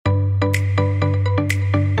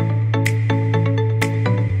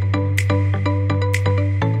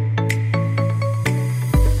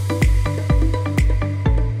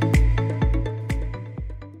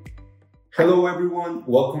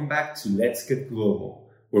everyone, welcome back to Let's Get Global,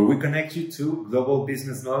 where we connect you to global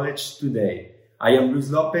business knowledge today. I am Luis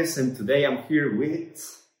Lopez and today I'm here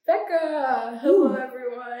with... Becca! Hello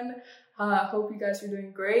everyone! Hope you guys are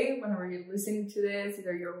doing great whenever you're listening to this.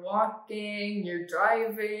 Either you're walking, you're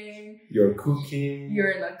driving, you're cooking,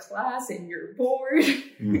 you're in a class and you're bored,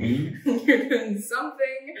 you're doing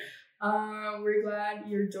something. We're glad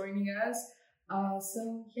you're joining us.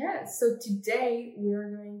 So today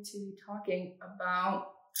we're going to be talking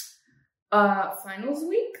about finals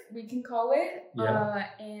week, we can call it.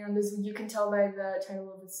 And as you can tell by the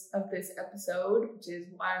title of this episode, which is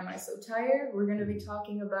Why Am I So Tired? We're going to be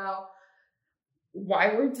talking about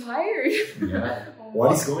why we're tired. Yeah.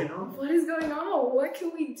 What is going on? What is going on? What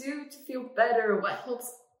can we do to feel better? What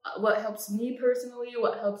helps me personally?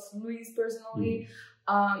 What helps Luis personally?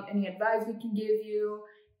 Any advice we can give you?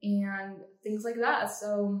 And things like that.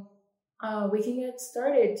 So we can get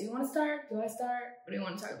started. Do you want to start? Do I start? What do you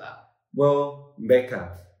want to talk about? Well,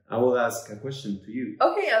 Becca, I will ask a question to you.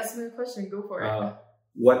 Okay, ask me a question. Go for it.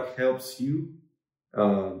 What helps you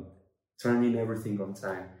turning everything on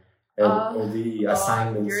time? All the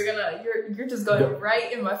assignments. You're just going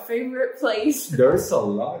right in my favorite place. There's a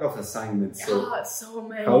lot of assignments. So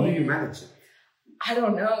many. How do you manage it? I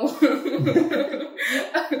don't know.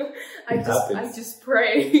 I just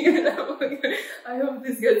pray. I hope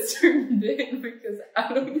this gets turned in because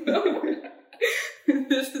I don't know.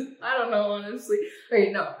 I don't know, honestly.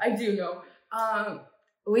 Wait, no, I do know.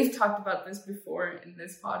 We've talked about this before in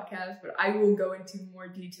this podcast, but I will go into more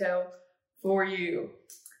detail for you.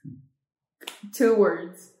 2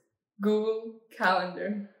 words: Google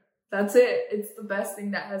Calendar. That's it. It's the best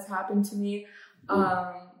thing that has happened to me.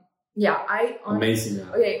 Amazing.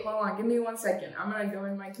 Okay, hold on. Give me 1 second. I'm going to go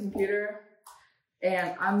in my computer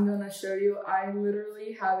and I'm going to show you. I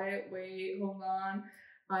literally have it. Wait, hold on.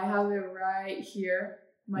 I have it right here.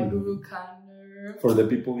 My Google Calendar. For the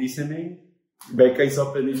people listening, Becca is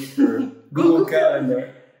opening her Google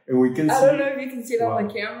Calendar. And we can see. I don't know if you can see it on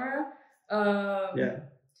the camera.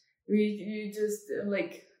 You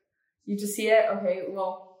just see it. Okay,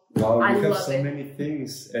 well. Wow, we have so many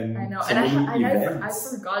things and I know, so and many I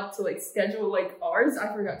forgot to schedule ours.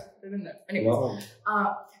 I forgot to put it in there. Anyways,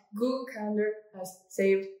 Google Calendar has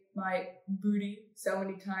saved my booty so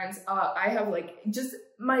many times. I have just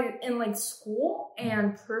in school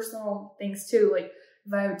and personal things too. Like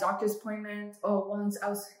if I have a doctor's appointment, once I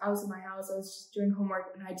was in my house, I was just doing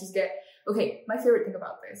homework and I just get, my favorite thing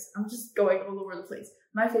about this, I'm just going all over the place.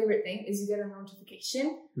 My favorite thing is you get a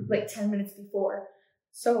notification 10 minutes before.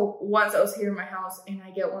 So once I was here in my house and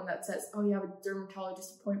I get one that says, oh, you have a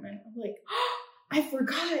dermatologist appointment. I'm like, oh, I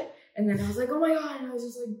forgot. And then I was like, oh my God. And I was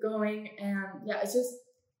just going and it just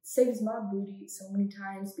saves my booty so many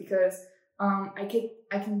times because I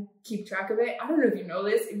can keep track of it. I don't know if you know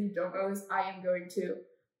this. If you don't know this, I am going to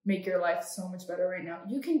make your life so much better right now.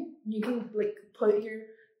 You can put your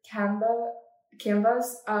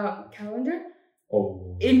Canva's calendar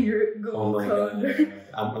in your Google Calendar. God.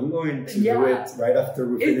 I'm going to do it right after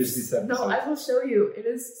we finish this episode. No, I will show you. It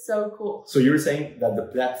is so cool. So you're saying that the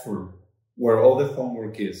platform where all the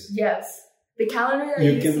homework is. Yes. The calendar that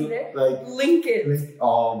you can see there, link it.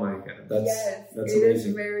 Oh my God. That's amazing. It is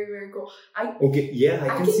very, very cool. I can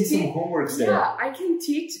see some homeworks there. Yeah, I can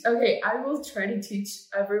teach. Okay, I will try to teach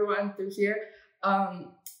everyone through here.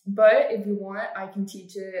 But if you want, I can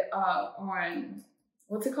teach it on,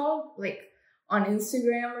 what's it called? On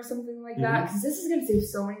Instagram or something like that, because this is going to save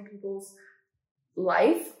so many people's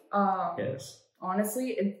life. Yes.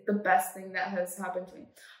 Honestly, it's the best thing that has happened to me.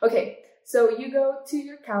 Okay, so you go to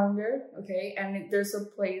your calendar, and there's a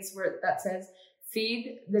place where that says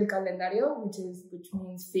feed del calendario, which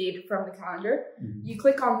means feed from the calendar. You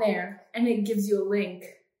click on there, and it gives you a link.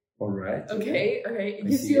 All right. Okay. It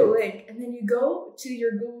gives you a link, and then you go to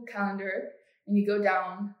your Google Calendar, and you go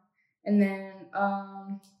down, and then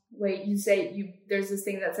there's this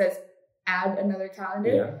thing that says add another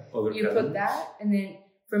calendar. You put that, and then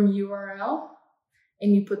from URL,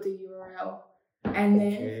 and you put the URL, and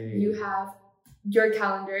then you have your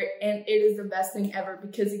calendar, and it is the best thing ever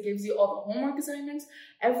because it gives you all the homework assignments,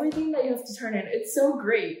 everything that you have to turn in. It's so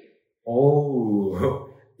great.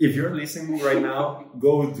 Oh, if you're listening right now,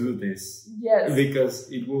 go do this. Yes.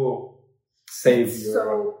 Because it will save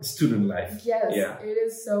your student life. Yes, it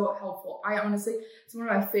is so helpful. It's one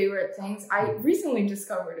of my favorite things. I recently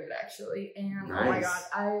discovered it actually, and Oh my God,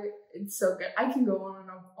 it's so good. I can go on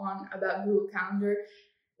and on about Google Calendar.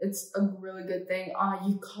 It's a really good thing.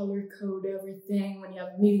 You color code everything when you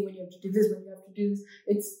have a meeting, when you have to do this, when you have to do this.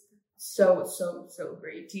 It's so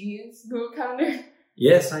great. Do you use Google Calendar?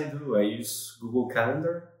 Yes, I do. I use Google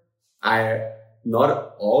Calendar.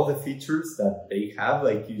 not all the features that they have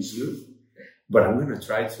like you do, but I'm gonna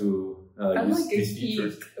try to use these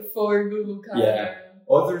features for Google Calendar. Yeah.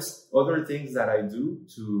 Other things that I do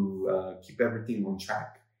to keep everything on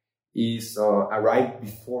track is arrive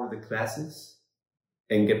before the classes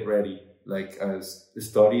and get ready, like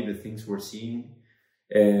study the things we're seeing.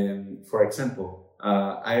 And for example,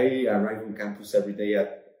 I arrive on campus every day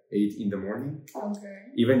at 8 in the morning,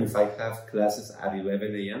 even if I have classes at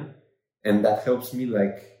 11 a.m. And that helps me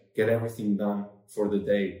like get everything done for the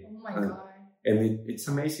day. Oh my God. And it's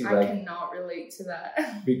amazing. I cannot relate to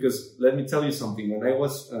that. Because let me tell you something. When I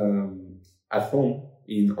was at home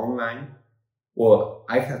in online, well,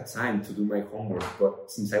 I had time to do my homework,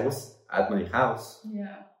 but since I was at my house,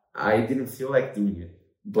 I didn't feel like doing it.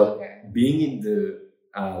 But being in the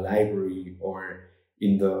library or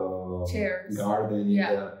in the chairs, garden,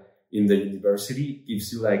 in the university,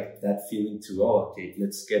 gives you like that feeling to, okay,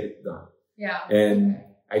 let's get it done. Yeah. And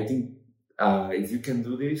I think if you can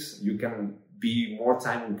do this, you can be more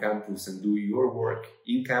time on campus and do your work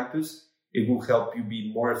in campus. It will help you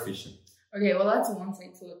be more efficient. Okay, well, that's one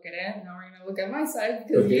thing to look at it. Now we're going to look at my side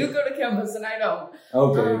because you go to campus and I don't.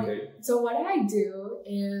 Okay. So what I do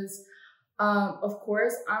is, of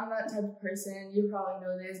course, I'm that type of person. You probably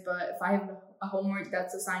know this, but if I have a homework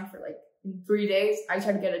that's assigned for like in 3 days, I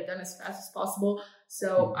try to get it done as fast as possible.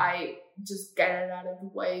 So I just get it out of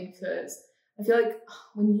the way because I feel like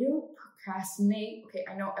when you procrastinate, okay,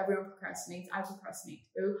 I know everyone procrastinates. I procrastinate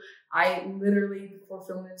too. I literally, before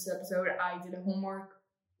filming this episode, I did a homework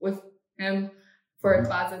with him for a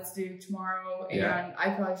class that's due tomorrow, and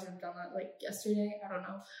I probably should have done that like yesterday. I don't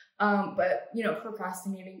know. But you know,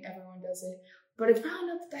 procrastinating, everyone does it. But it's probably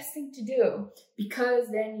not the best thing to do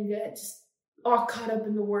because then you get just all caught up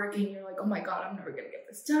in the work and you're like, oh my God, I'm never gonna get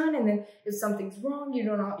this done. And then if something's wrong, you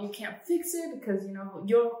don't know, you can't fix it because you know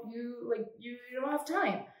you don't have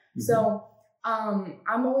time. So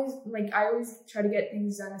I'm always like, I always try to get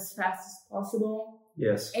things done as fast as possible.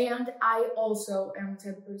 Yes. And I also am the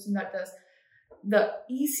type of person that does the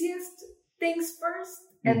easiest things first,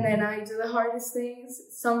 and then I do the hardest things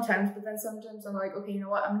sometimes. But then sometimes I'm like, okay, you know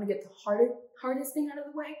what? I'm gonna get the hardest thing out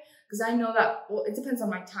of the way because I know that. Well, it depends on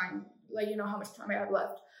my time, like you know how much time I have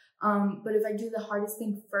left. But if I do the hardest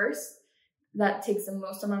thing first, that takes the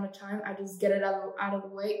most amount of time. I just get it out of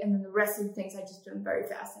the way, and then the rest of the things I just do them very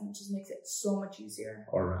fast, and it just makes it so much easier.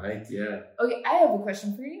 All right. Yeah. Okay, I have a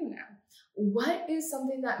question for you now. What is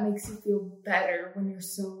something that makes you feel better when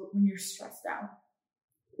you're stressed out?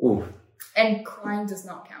 Ooh. And crying does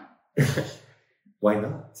not count. Why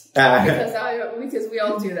not? because we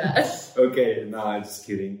all do that. Okay, no, I'm just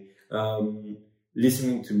kidding.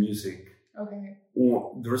 Listening to music. Okay.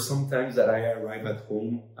 There's sometimes that I arrive at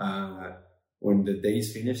home when the day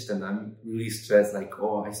is finished and I'm really stressed, like,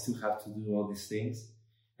 oh, I still have to do all these things.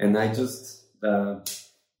 And I just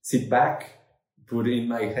sit back, put in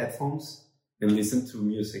my headphones and listen to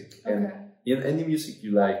music. And any music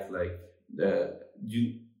you like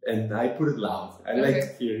and I put it loud. I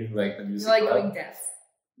like hearing like the music. You like going deaf?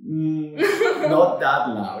 Not that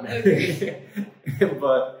loud.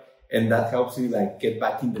 And that helps me like get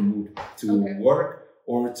back in the mood to work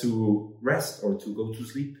or to rest or to go to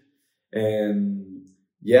sleep. And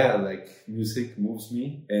yeah, like music moves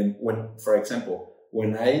me. And for example,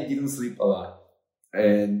 when I didn't sleep a lot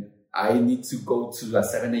and I need to go to a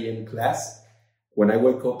 7 a.m. class, when I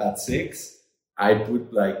wake up at 6, I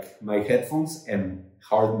put like my headphones and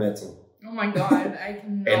hard metal. Oh my God, I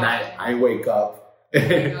cannot. And I wake up.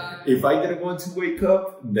 Oh if I didn't want to wake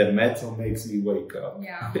up, the metal makes me wake up.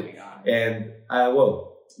 Yeah, oh my God. And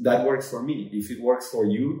well, that works for me. If it works for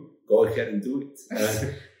you, go ahead and do it.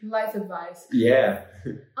 Life advice. Yeah.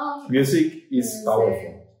 Music is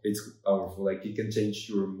powerful. It's powerful. Like it can change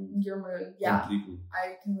your mood. Your mood, yeah. Completely.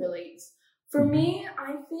 I can relate. For me,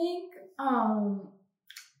 I think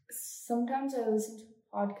sometimes I listen to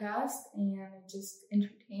a podcast and it's just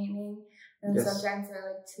entertaining. And sometimes I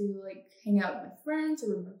like to like hang out with my friends or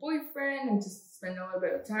with my boyfriend and just spend a little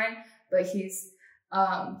bit of time. But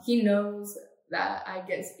he knows that I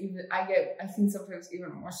think sometimes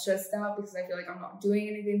even more stressed out because I feel like I'm not doing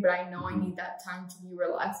anything, but I know I need that time to be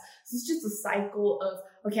relaxed. So it's just a cycle of,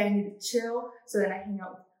 okay, I need to chill. So then I hang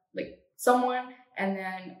out with like someone and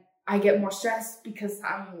then I get more stressed because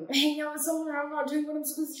I'm hanging out with someone I'm not doing what I'm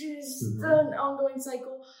supposed to do. It's just an ongoing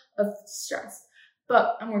cycle of stress,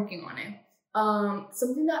 but I'm working on it.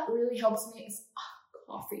 Something that really helps me is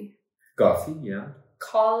coffee. Coffee, yeah.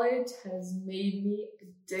 College has made me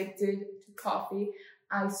addicted to coffee.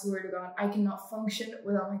 I swear to God, I cannot function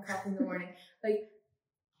without my coffee in the morning. Like,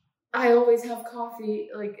 I always have coffee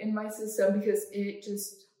like in my system because it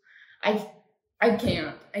just, I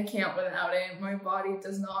can't without it. My body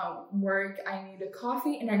does not work. I need a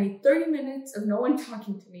coffee and I need 30 minutes of no one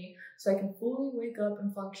talking to me so I can fully wake up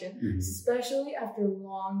and function, especially after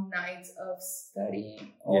long nights of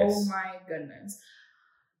studying. Oh my goodness.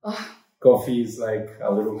 Coffee is like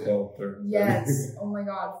a little helper. Yes. Oh my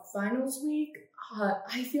God. Finals week.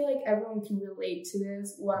 I feel like everyone can relate to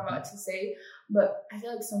this, what I'm about to say, but I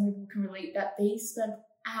feel like some people can relate that they spent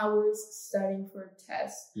hours studying for a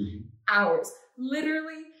test. Hours.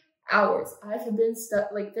 Literally hours. I've been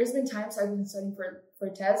there's been times I've been studying for a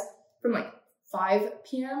test from like 5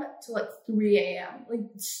 p.m. to like 3 a.m. Like,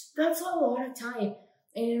 that's a lot of time.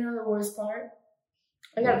 And you know the worst part?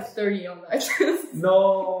 I got a 30 on that test.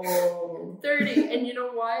 No. 30. And you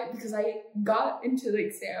know why? Because I got into the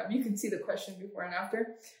exam. You can see the question before and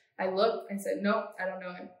after. I looked, I said, no, I don't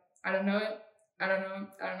know it. I don't know it. I don't know it.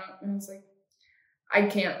 I don't know it. And I was like, I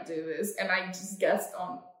can't do this. And I just guessed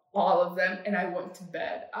on all of them and I went to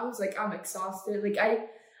bed. I was like, I'm exhausted. Like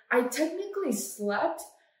I technically slept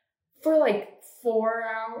for like 4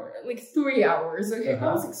 hours, like 3 hours. Okay,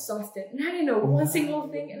 I was exhausted and I didn't know one single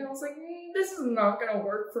thing. And I was like, this is not gonna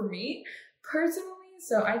work for me personally.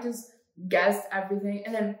 So I just guessed everything.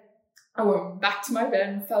 And then I went back to my bed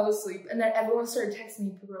and fell asleep. And then everyone started texting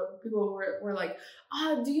me. People were like,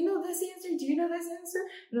 do you know this answer? Do you know this answer?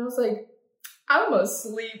 And I was like, I'm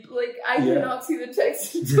asleep. Like, I did not see the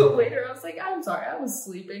text until later. I was like, I'm sorry, I was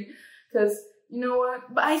sleeping. Because, you know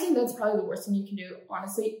what? But I think that's probably the worst thing you can do,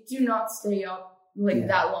 honestly. Do not stay up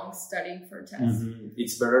that long studying for a test.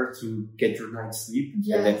 It's better to get your night's sleep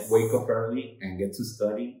and then wake up early and get to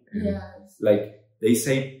study. And like, they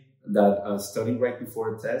say that studying right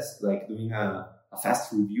before a test, like doing a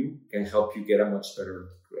fast review, can help you get a much better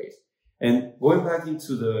grade. And going back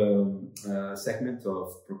into the segment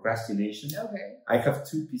of procrastination, I have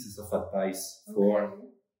 2 pieces of advice for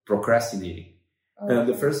procrastinating.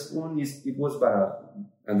 The first one it was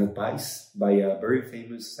an advice by a very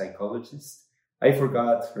famous psychologist. I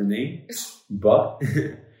forgot her name, but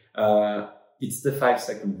it's the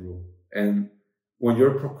 5-second rule. And when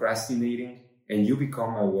you're procrastinating and you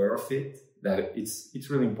become aware of it, that it's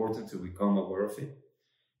really important to become aware of it,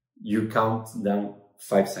 you count down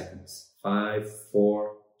 5 seconds. 5,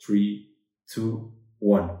 4, 3, 2,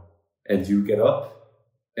 1. And you get up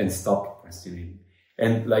and stop procrastinating.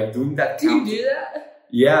 And like doing that. Do you do that?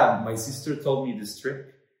 Yeah, my sister told me this trick.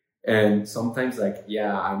 And sometimes I've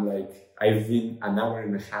been an hour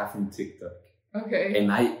and a half in TikTok. Okay.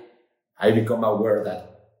 And I become aware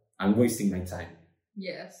that I'm wasting my time.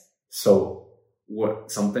 Yes. So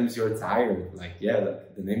sometimes you're tired. Like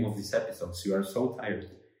the name of this episode, so you are so tired.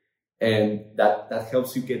 And that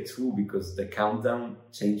helps you get through because the countdown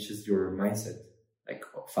changes your mindset. Like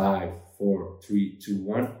 5, 4, 3, 2,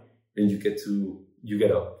 1, and you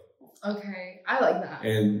get up. Okay, I like that.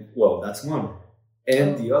 And that's one.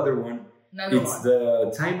 And the other one,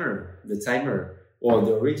 the timer. Well,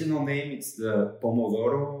 the original name, it's the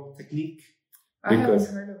Pomodoro technique. I haven't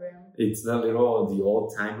heard of it. It's the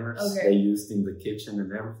old timers they used in the kitchen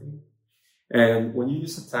and everything. And when you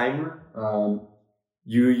use a timer,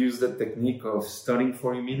 you use the technique of studying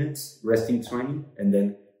 40 minutes, resting 20, and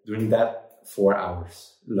then doing that 4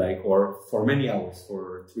 hours, or for many hours,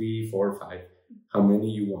 for 3, 4, 5, how many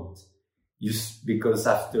you want. Because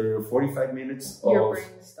after 45 minutes your brain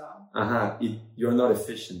stops. You're not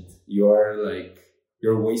efficient. You're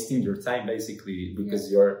wasting your time basically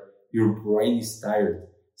because your brain is tired.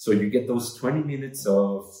 So you get those 20 minutes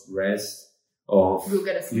of rest, you'll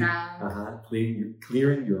get a snack,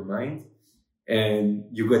 clearing your mind. And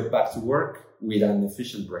you get back to work with an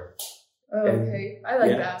efficient brain. Oh, okay, I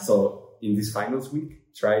like that. So in this finals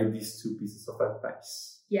week, try these 2 pieces of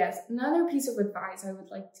advice. Yes, another piece of advice I would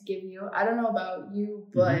like to give you. I don't know about you,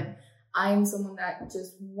 but I'm someone that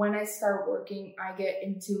just when I start working, I get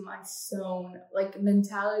into my zone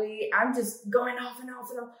mentality. I'm just going off and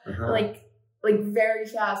off and off, like very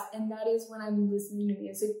fast. And that is when I'm listening to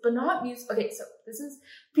music, but not music. Okay, so this is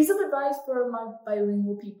a piece of advice for my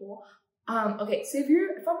bilingual people. Okay, so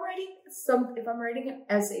if I'm writing an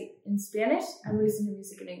essay in Spanish, I listen to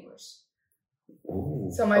music in English. Ooh,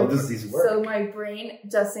 so how does this work? So my brain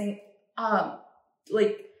doesn't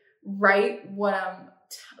write what I'm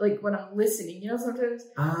listening. You know, sometimes.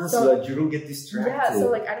 So that you don't get distracted. Yeah,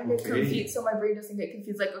 so I don't get confused. So my brain doesn't get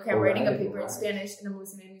confused. I'm writing a paper in Spanish and I'm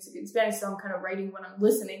listening to music in Spanish. So I'm kind of writing when I'm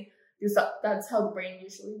listening. Because that's how the brain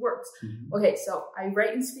usually works. Okay, so I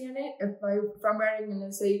write in Spanish. If I'm writing an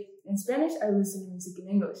essay in Spanish, I listen to music in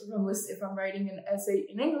English. If I'm writing an essay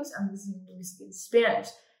in English, I'm listening to music in Spanish.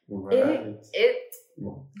 Right.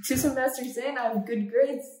 2 semesters in, I have good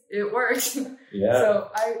grades. It works. Yeah.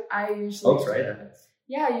 So I usually... I'll try that.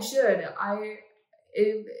 Yeah, you should.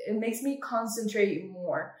 It makes me concentrate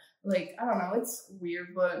more. Like, I don't know, it's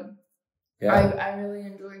weird, but I really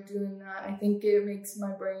enjoy doing that. I think it makes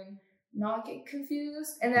my brain not get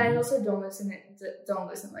confused. And then I also don't listen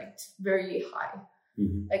like very high.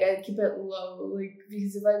 Like I keep it low, like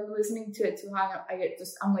because if I'm listening to it too high, I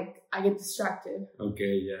get distracted.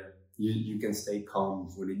 Okay, yeah. You can stay calm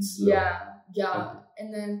when it's low. Yeah. Okay.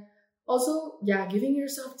 And then also, giving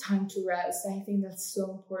yourself time to rest. I think that's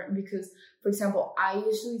so important because, for example, I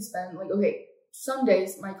usually spend some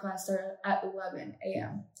days my class starts at 11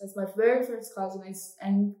 a.m. That's my very first class, and I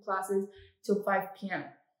end classes till 5 p.m.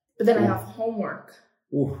 But then I have homework.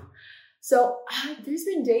 So there's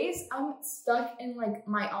been days I'm stuck in like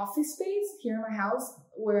my office space here in my house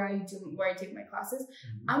where I take my classes.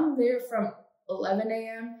 I'm there from 11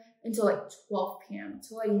 a.m. until like 12 p.m.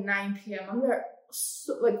 to like 9 p.m. I'm there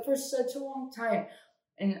for such a long time,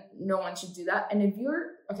 and no one should do that. And if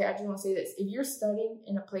you're I just want to say this: if you're studying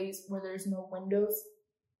in a place where there's no windows,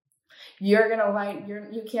 you're gonna lie.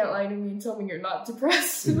 You can't lie to me and tell me you're not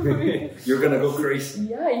depressed. You're gonna go crazy.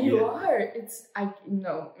 Yeah, you are. I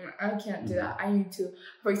can't do that. I need to.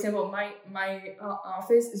 For example, my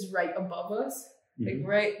office is right above us, like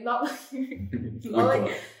right, not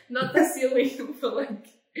the ceiling, but like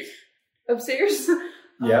upstairs.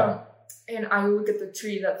 And I look at the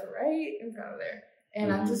tree that's right in front of there,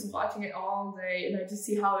 and I'm just watching it all day, and I just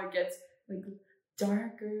see how it gets like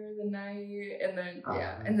darker the night, and then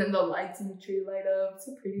and then the lights in the tree light up. It's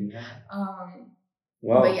so pretty.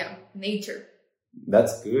 But nature.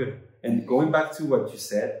 That's good. And going back to what you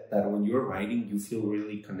said, that when you're writing, you feel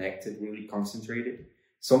really connected, really concentrated.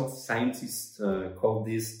 Some scientists call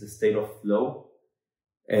this the state of flow,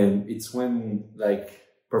 and it's when like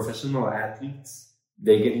professional athletes,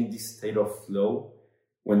 they get in this state of flow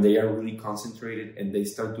when they are really concentrated and they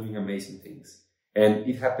start doing amazing things. And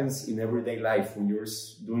it happens in everyday life. When you're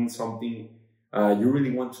doing something you really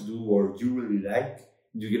want to do or you really like,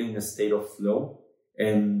 you get in a state of flow.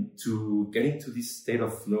 And to get into this state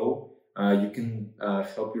of flow, you can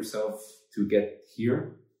help yourself to get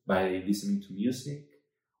here by listening to music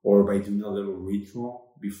or by doing a little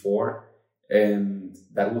ritual before. And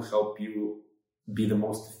that will help you be the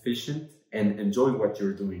most efficient and enjoy what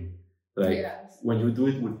you're doing. Like when you do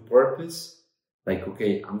it with purpose, like,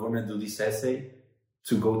 okay, I'm going to do this essay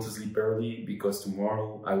to go to sleep early because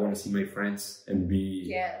tomorrow I want to see my friends and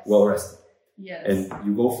be well rested. And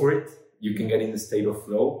you go for it, you can get in the state of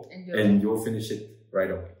flow and you'll finish it right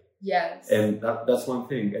away. And that's one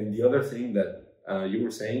thing. And the other thing that you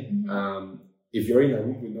were saying, if you're in a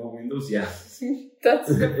room with no windows, that's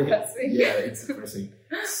depressing. It's depressing.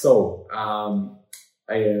 So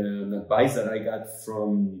an advice that I got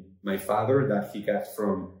from my father, that he got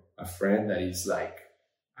from a friend that is like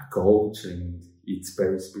a coach and it's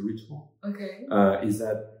very spiritual, is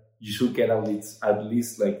that you should get at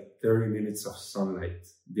least like 30 minutes of sunlight,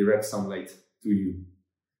 direct sunlight to you.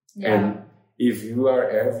 And if you are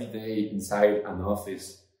every day inside an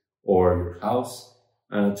office or your house,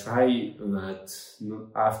 try that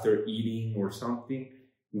after eating or something,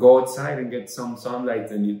 go outside and get some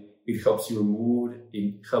sunlight, and it helps your mood,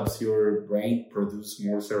 it helps your brain produce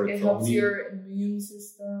more serotonin. It helps your immune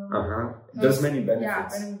system. There's many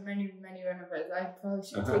benefits. Many benefits. I probably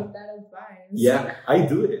should take that advice. I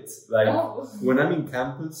do it. Like when I'm in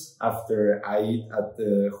campus, after I eat at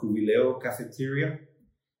the Jubileo cafeteria,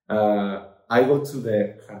 I go to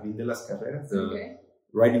the Jardín de las Carreras,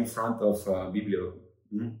 right in front of Biblio,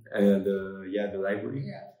 and the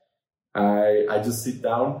library. I just sit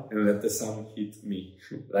down and let the sun hit me.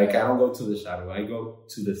 Like I don't go to the shadow, I go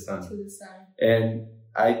to the sun. And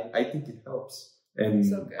I think it helps. And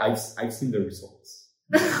so I've seen the results.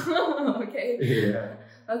 That's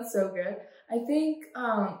so good. I think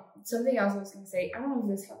something else I was going to say, I don't know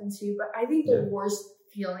if this happens to you, but I think the worst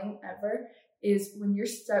feeling ever is when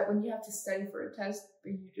when you have to study for a test,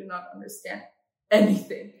 but you do not understand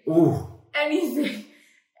anything. Anything.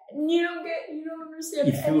 You don't understand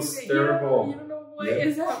it feels anything. terrible. You don't know what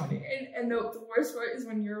is happening. And the worst part is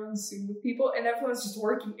when you're on Zoom with people and everyone's just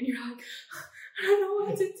working and you're like, I don't know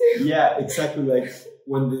what to do. Yeah, exactly. Like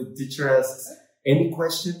when the teacher asks any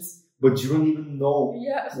questions, but you don't even know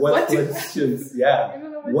what questions.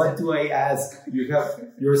 What do I ask?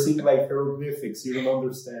 You're seeing like hieroglyphics. You don't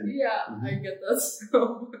understand. I get that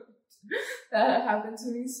so much. That happened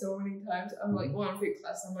to me so many times. I'm like, one free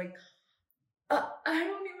class, I'm like, I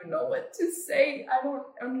don't even know what to say. I don't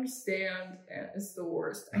understand. And it's the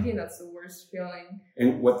worst. I think that's the worst feeling.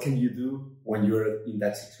 And what can you do when you're in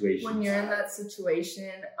that situation? When you're in that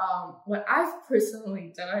situation, what I've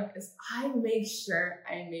personally done is I make sure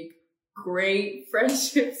I make great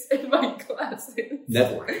friendships in my classes.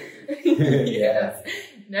 Networking. Yes,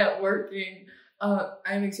 networking.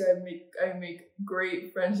 I make sure I make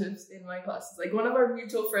great friendships in my classes. Like one of our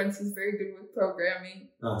mutual friends who's very good with programming.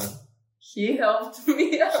 He helped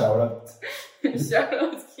me out. Shout out. Shout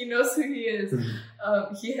out. He knows who he is.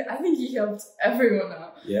 I think he helped everyone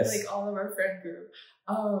out. Yes. Like all of our friend group.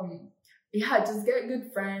 Yeah, just get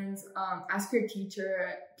good friends. Ask your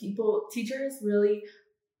teacher. Teachers really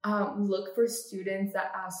look for students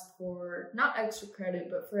that ask for not extra credit,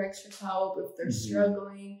 but for extra help if they're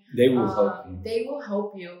struggling. They will help you. They will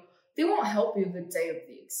help you. They won't help you the day of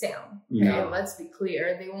the exam. Okay, No. let's be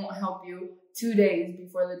clear. They won't help you 2 days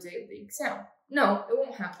before the day of the exam. No, it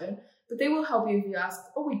won't happen. But they will help you if you ask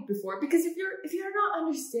a week before. Because if you're not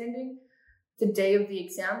understanding the day of the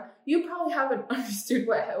exam, you probably haven't understood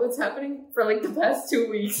what's happening for like the past 2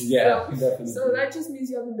 weeks. Yeah, definitely. So that just means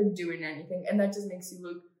you haven't been doing anything, and that just makes you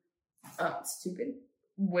look stupid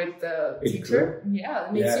with the teacher. Yeah,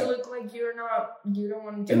 it makes you look like you don't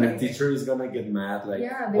want to do anything. And the teacher is gonna get mad, like,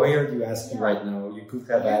 Yeah, why are you asking right now? You could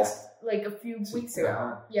have asked like a few weeks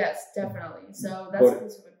ago. Yes, definitely. So that's But a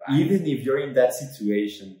piece of advice. even if you're in that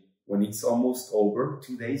situation when it's almost over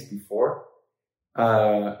 2 days before,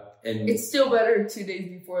 and It's still better 2 days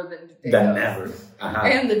before than the day than off. never.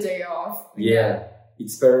 And the day off. Yeah,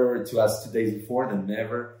 it's better to ask 2 days before than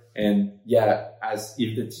never. And yeah, as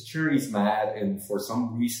if the teacher is mad and for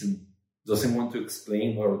some reason doesn't want to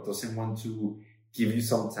explain or doesn't want to give you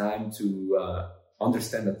some time to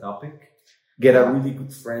understand the topic, get a really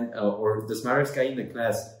good friend or the smartest guy in the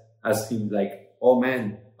class. Ask him like, oh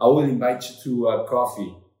man, I will invite you to a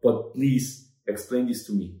coffee, but please explain this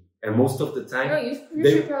to me. And most of the time, you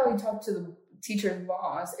should probably talk to the teacher's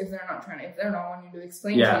boss if they're not wanting to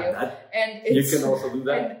explain to you. And you can also do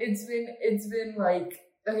that. And it's been like,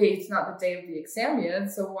 okay, it's not the day of the exam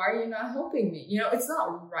yet, so why are you not helping me? It's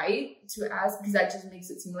not right to ask because that just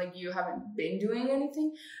makes it seem like you haven't been doing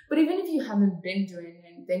anything. But even if you haven't been doing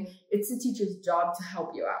anything, it's the teacher's job to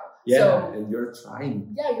help you out. Yeah, so, and you're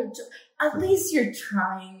trying. Yeah, at least you're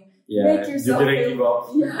trying. Yeah, Make yourself you didn't give up.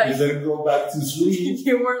 Yeah, you didn't go back to sleep.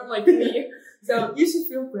 You weren't like me. So you should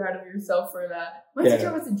feel proud of yourself for that. My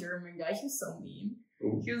teacher was a German guy. He was so mean.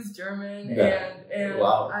 Ooh. He was German, Yeah. and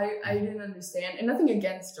Wow. I didn't understand. And nothing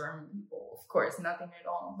against German people, of course, nothing at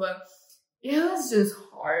all. But it was just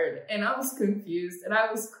hard, and I was confused, and I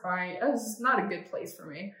was crying. It was just not a good place for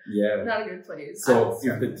me. Yeah. Not a good place. So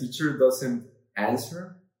if the teacher doesn't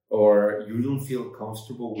answer, or you don't feel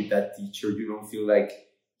comfortable with that teacher, you don't feel like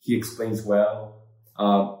he explains well,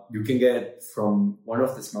 you can get from one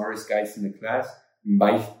of the smartest guys in the class,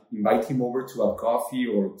 invite him over to a coffee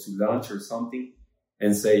or to lunch or something,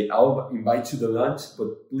 and say, I'll invite you to lunch,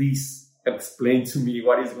 but please explain to me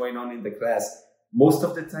what is going on in the class. Most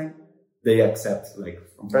of the time, they accept, like,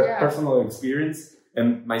 from personal experience,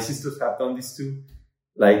 and my sisters have done this too,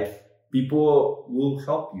 like, people will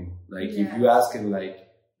help you. Like, if you ask and, like,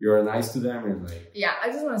 you're nice to them and, like... Yeah, I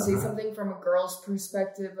just want to say something from a girl's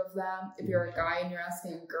perspective of that. If you're a guy and you're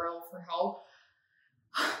asking a girl for help,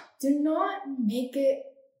 do not make it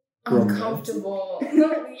uncomfortable.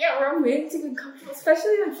 Romantic and comfortable.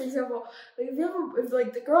 Especially, like, for example, like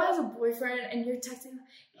if the girl has a boyfriend and you're texting,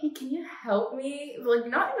 hey, can you help me? Like,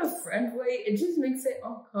 not in a friend way. It just makes it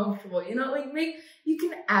uncomfortable. You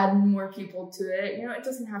can add more people to it. It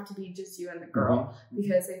doesn't have to be just you and the girl,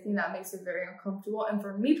 because I think that makes it very uncomfortable. And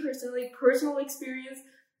for me personally, personal experience,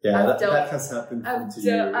 that has happened to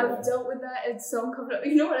you. I've dealt with that. It's so uncomfortable.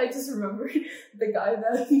 You know what? I just remembered the guy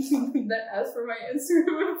that asked for my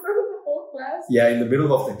Instagram in front of the whole class. Yeah, in the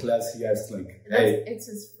middle of the class, he asked, like, hey. It's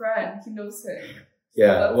his friend. He knows him.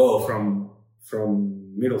 Yeah,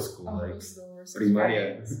 from middle school, like,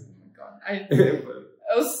 primaria. Oh my god.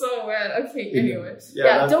 I was so mad. Okay, anyway.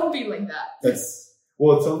 Don't be like that.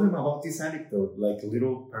 Tell them about this anecdote, like a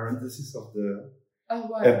little parenthesis of the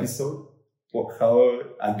episode. How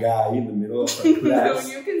a guy in the middle of a class.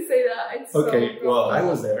 No, you can say that. It's okay, so well, I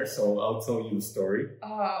was there, so I'll tell you the story.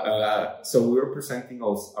 So we were presenting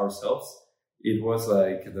ourselves. It was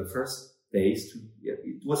like the first days.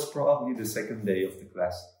 It was probably the second day of the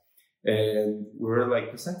class. And we were like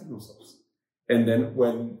presenting ourselves. And then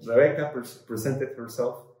when Rebecca presented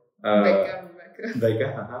herself, Becca,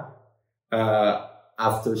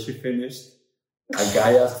 after she finished, a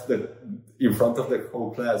guy asked in front of the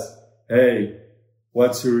whole class, hey,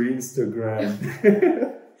 what's your Instagram?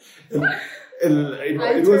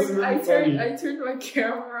 It was really funny. I turned my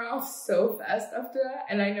camera off so fast after that,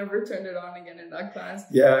 and I never turned it on again in that class.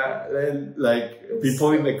 Yeah, and like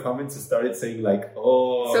people in the comments started saying like,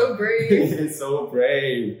 "Oh, so brave, so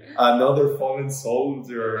brave, another fallen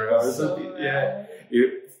soldier," or something. Yeah,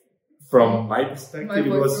 from my perspective, my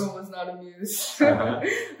boyfriend was not amused.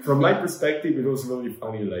 From my perspective, it was really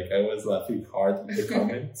funny. Like I was laughing hard in the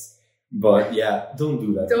comments. But yeah, don't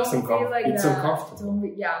do that. Don't be like it's that. uncomfortable.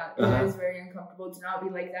 It is very uncomfortable. Do not be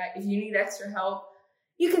like that. If you need extra help,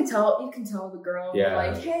 you can tell the girl,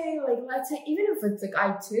 like, hey, like, let's say, even if it's a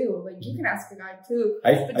guy too, like, you can ask a guy too.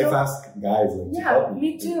 I've asked guys, like, to help me.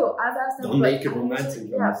 Me too. I've asked them. Don't make it romantic.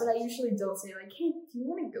 Yeah, but I usually don't say, like, hey, do you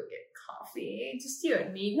want to go get coffee? Just you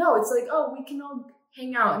and me. No, it's like, oh, we can all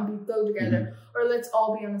hang out and go together. Or let's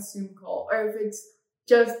all be on a Zoom call. Or if it's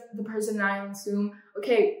just the person and I on Zoom,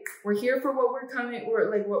 okay, we're here for what what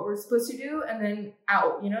we're supposed to do, and then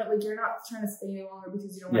out, like you're not trying to stay any longer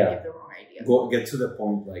because you don't want to give the wrong idea. Get to the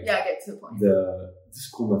point, like get to the point. The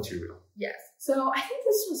school material. Yes. So I think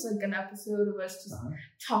this was like an episode of us just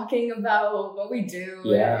talking about what we do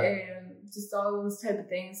and just all those type of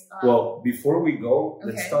things. Well, before we go,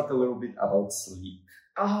 let's talk a little bit about sleep.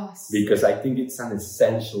 Because I think it's an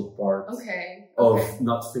essential part of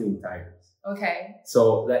not feeling tired. Okay.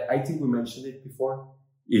 So I think we mentioned it before.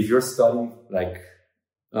 If you're studying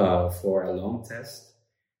for a long test,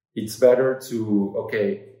 it's better to,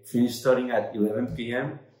 finish studying at 11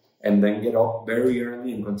 p.m. and then get up very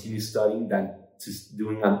early and continue studying than just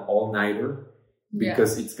doing an all-nighter,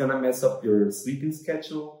 because it's going to mess up your sleeping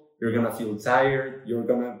schedule. You're going to feel tired. You're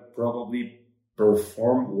going to probably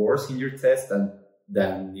perform worse in your test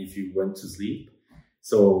than if you went to sleep.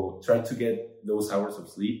 So try to get those hours of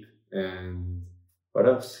sleep. And what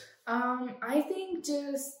else? I think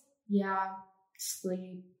just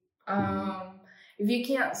sleep. If you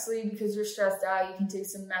can't sleep because you're stressed out, you can take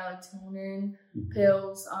some melatonin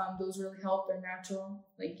pills. Those really help. They're natural.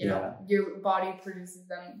 Like your body produces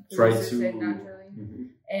it naturally.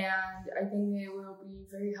 And I think it will be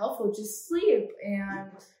very helpful. Just sleep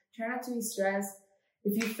and try not to be stressed.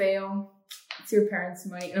 If you fail, it's your parents'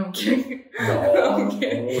 money. No, I'm kidding. I'm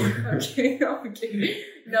kidding.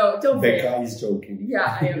 No, don't fail. Becca is joking.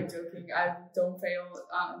 Yeah, I am joking. Don't fail.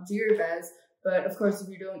 Do your best. But of course, if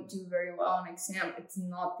you don't do very well on exam, it's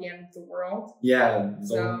not the end of the world. Yeah,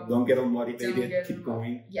 don't get unmotivated. Keep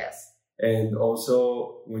going. Yes. And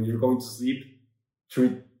also, when you're going to sleep,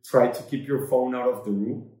 try to keep your phone out of the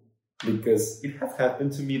room, because it has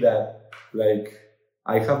happened to me that like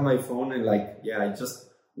I have my phone and I just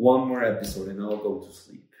one more episode and I'll go to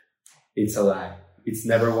sleep. It's a lie. It's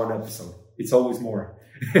never one episode. It's always more.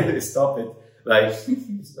 Stop it.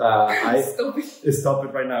 Stop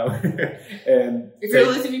it right now. And if you're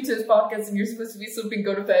listening to this podcast and you're supposed to be sleeping,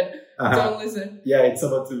 go to bed. Don't listen. Yeah, it's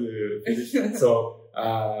about to finish. So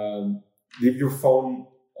leave your phone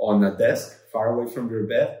on a desk far away from your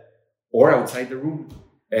bed or outside the room.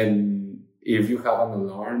 And if you have an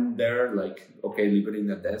alarm there, leave it in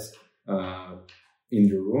the desk in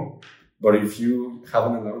your room. But if you have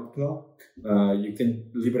an alarm clock, you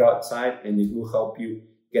can leave it outside, and it will help you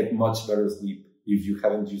get much better sleep. If you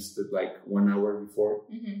haven't used it 1 hour before,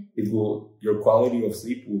 your quality of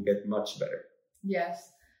sleep will get much better. Yes.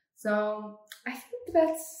 So I think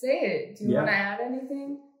that's it. Do you want to add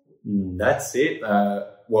anything? That's it.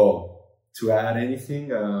 To add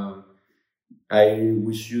anything, I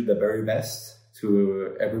wish you the very best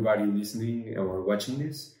to everybody listening or watching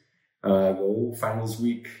this. Go finals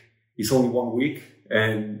week. It's only 1 week,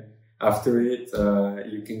 and after it,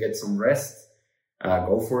 you can get some rest.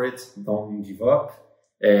 Go for it. Don't give up.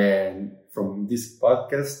 And from this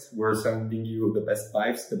podcast, we're sending you the best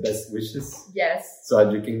vibes, the best wishes. Yes. So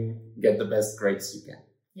that you can get the best grades you can.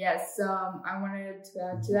 Yes. I wanted to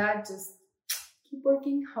add to that, just keep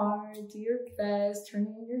working hard, do your best, turn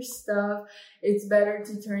in your stuff. It's better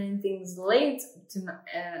to turn in things late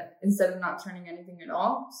instead of not turning anything at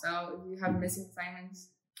all. So if you have missing assignments,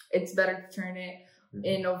 it's better to turn it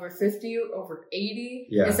in over 50, over 80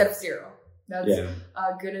 instead of 0. That's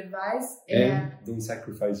good advice. And don't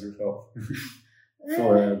sacrifice yourself.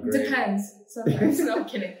 Depends. Sometimes. No, I'm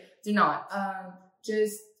kidding. Do not. We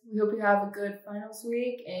hope you have a good finals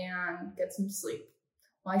week and get some sleep.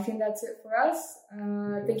 Well, I think that's it for us.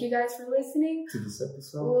 Thank you guys for listening to this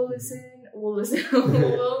episode. We'll listen. We'll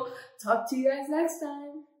talk to you guys next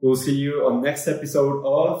time. We'll see you on next episode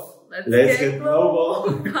of Let's Get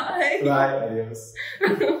Global. Bye. Bye. Adios.